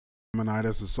Gemini,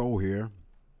 that's the soul here.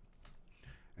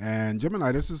 And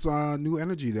Gemini, this is new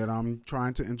energy that I'm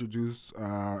trying to introduce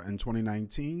in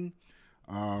 2019,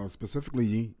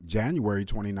 specifically January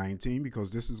 2019, because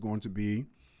this is going to be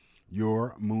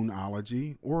your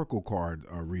Moonology Oracle card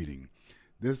reading.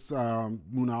 This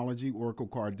Moonology Oracle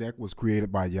card deck was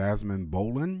created by Yasmin,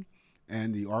 Boland,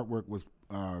 and the artwork was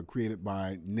created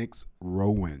by Nick's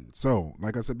Rowan. So,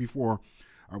 like I said before,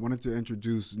 I wanted to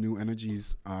introduce new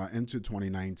energies into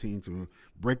 2019 to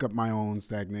break up my own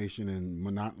stagnation and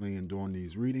monotony in doing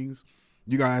these readings.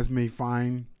 You guys may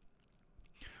find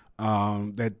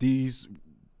that these,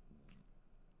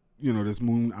 this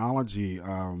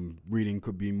Moonology reading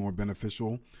could be more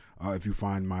beneficial if you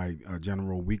find my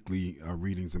general weekly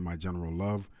readings and my general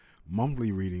love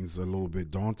monthly readings a little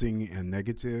bit daunting and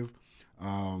negative.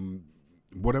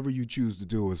 Whatever you choose to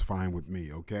do is fine with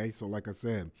me, okay? So like I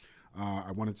said,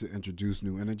 I wanted to introduce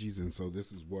new energies, and so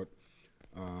this is what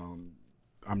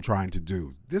I'm trying to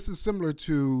do. This is similar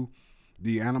to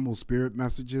the animal spirit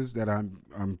messages that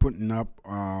I'm putting up,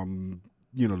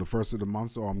 the first of the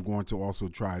month. So I'm going to also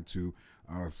try to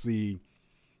see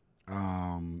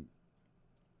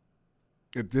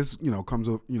if this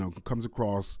comes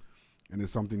across and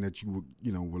is something that you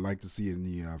would like to see in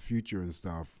the future and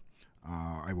stuff.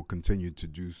 I will continue to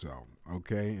do so,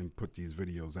 okay, and put these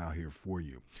videos out here for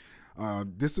you.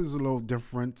 This is a little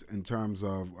different in terms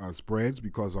of spreads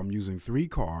because I'm using 3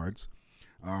 cards,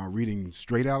 reading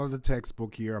straight out of the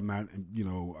textbook here. I'm not,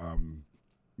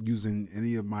 using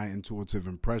any of my intuitive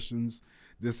impressions.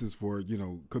 This is for,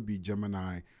 could be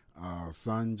Gemini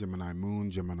Sun, Gemini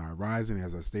Moon, Gemini Rising,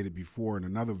 as I stated before in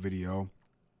another video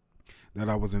that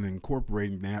I wasn't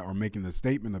incorporating that or making a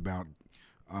statement about.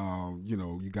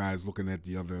 You guys looking at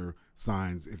the other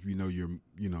signs, if you know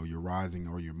your rising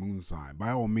or your moon sign, by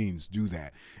all means do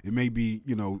that. It may be,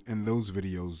 in those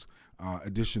videos,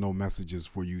 additional messages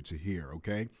for you to hear,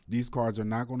 okay? These cards are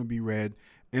not going to be read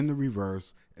in the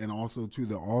reverse, and also to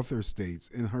the author states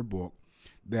in her book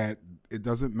that it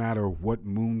doesn't matter what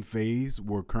moon phase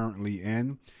we're currently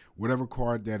in, whatever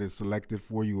card that is selected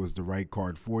for you is the right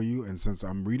card for you. And since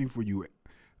I'm reading for you,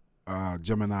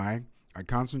 Gemini, I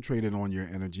concentrated on your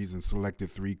energies and selected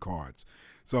 3 cards.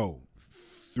 So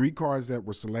 3 cards that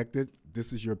were selected.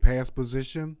 This is your past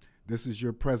position. This is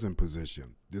your present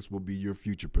position. This will be your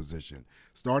future position.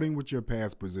 Starting with your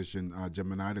past position,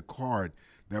 Gemini, the card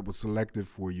that was selected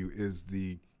for you is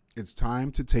it's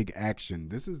time to take action.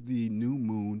 This is the new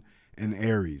moon in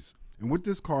Aries. And what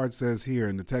this card says here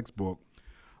in the textbook,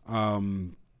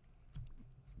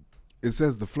 it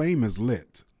says the flame is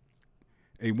lit.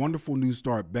 A wonderful new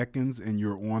start beckons and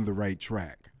you're on the right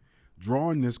track.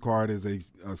 Drawing this card is a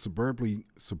superbly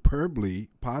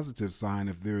positive sign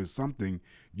if there is something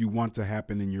you want to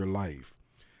happen in your life.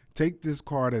 Take this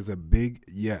card as a big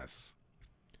yes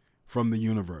from the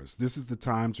universe. This is the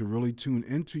time to really tune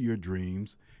into your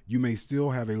dreams. You may still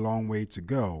have a long way to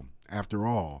go. After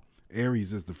all,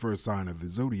 Aries is the first sign of the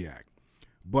zodiac,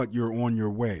 but you're on your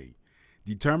way.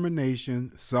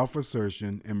 Determination,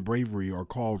 self-assertion, and bravery are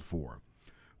called for.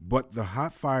 But the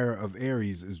hot fire of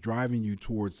Aries is driving you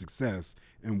towards success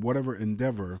in whatever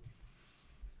endeavor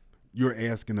you're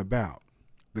asking about.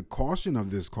 The caution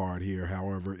of this card here,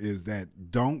 however, is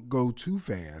that don't go too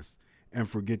fast and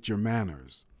forget your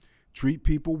manners. Treat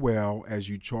people well as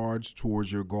you charge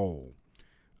towards your goal.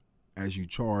 As you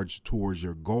charge towards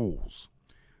your goals,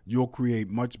 you'll create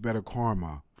much better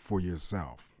karma for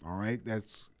yourself. All right,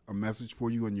 that's a message for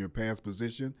you in your past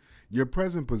position. Your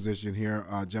present position here,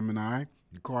 Gemini,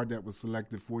 the card that was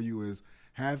selected for you is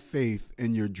have faith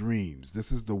in your dreams.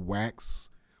 This is the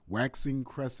waxing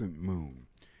crescent moon.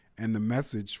 And the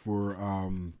message for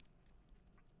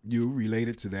you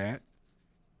related to that,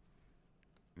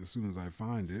 as soon as I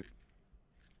find it,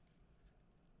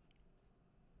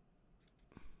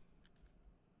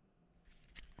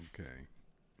 okay.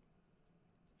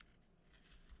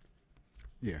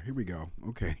 Yeah, here we go.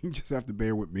 Okay, you just have to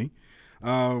bear with me.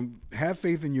 Have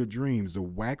faith in your dreams. The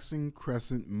waxing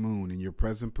crescent moon in your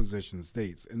present position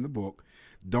states in the book,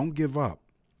 don't give up.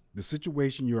 The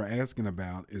situation you're asking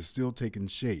about is still taking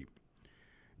shape.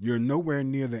 You're nowhere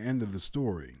near the end of the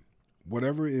story.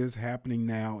 Whatever is happening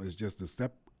now is just a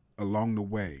step along the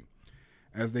way.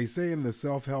 As they say in the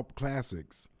self-help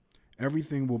classics,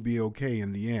 everything will be okay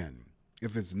in the end.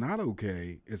 If it's not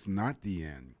okay, it's not the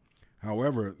end.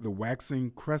 However, the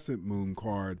waxing crescent moon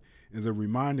card is a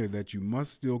reminder that you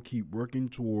must still keep working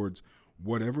towards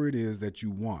whatever it is that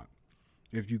you want.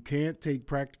 If you can't take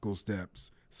practical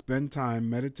steps, spend time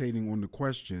meditating on the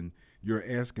question you're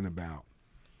asking about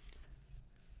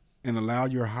and allow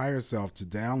your higher self to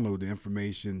download the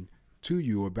information to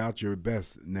you about your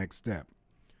best next step.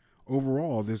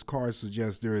 Overall, this card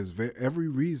suggests there is every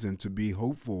reason to be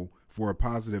hopeful for a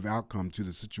positive outcome to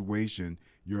the situation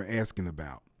you're asking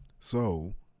about.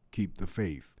 So, keep the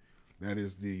faith. That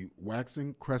is the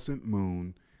waxing crescent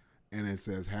moon, and it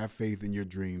says, have faith in your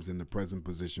dreams in the present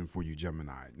position for you,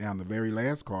 Gemini. Now, the very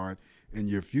last card in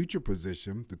your future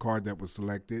position, the card that was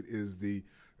selected, is the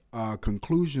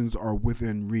conclusions are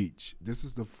within reach. This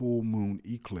is the full moon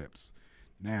eclipse.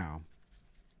 Now,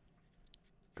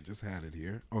 I just had it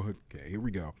here. Oh, okay, here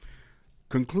we go.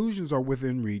 Conclusions are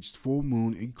within reach, full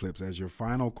moon eclipse as your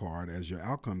final card, as your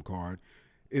outcome card.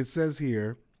 It says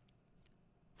here,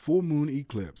 full moon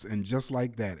eclipse, and just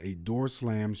like that, a door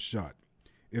slams shut.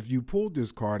 If you pulled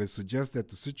this card, it suggests that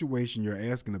the situation you're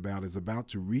asking about is about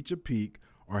to reach a peak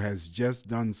or has just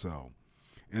done so,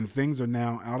 and things are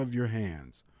now out of your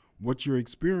hands. What you're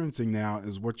experiencing now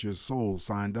is what your soul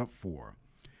signed up for,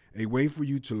 a way for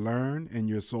you to learn and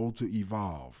your soul to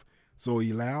evolve. So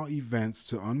allow events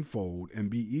to unfold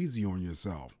and be easy on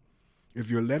yourself.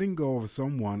 If you're letting go of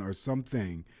someone or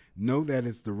something, know that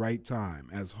it's the right time,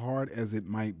 as hard as it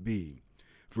might be.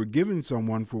 Forgiving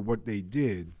someone for what they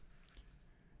did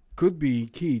could be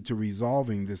key to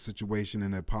resolving this situation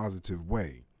in a positive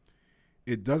way.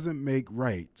 It doesn't make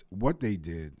right what they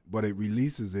did, but it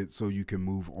releases it so you can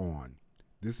move on.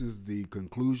 This is the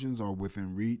conclusions are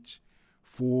within reach,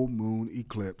 full moon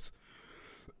eclipse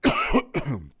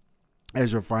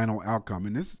as your final outcome.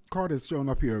 And this card has shown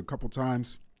up here a couple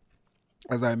times,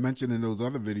 as I mentioned in those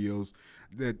other videos,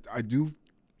 that I do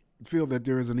feel that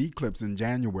there is an eclipse in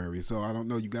January. So I don't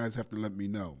know. You guys have to let me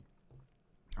know.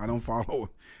 I don't follow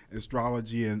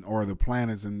astrology or the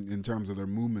planets in terms of their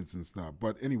movements and stuff.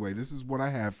 But anyway, this is what I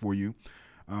have for you.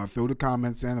 Throw the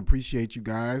comments in. Appreciate you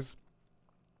guys.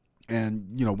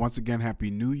 And, once again,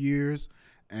 Happy New Year's.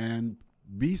 And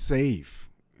be safe.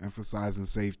 Emphasizing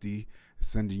safety.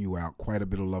 Sending you out quite a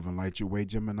bit of love and light your way,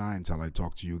 Gemini, until I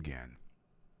talk to you again.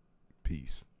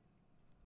 Peace.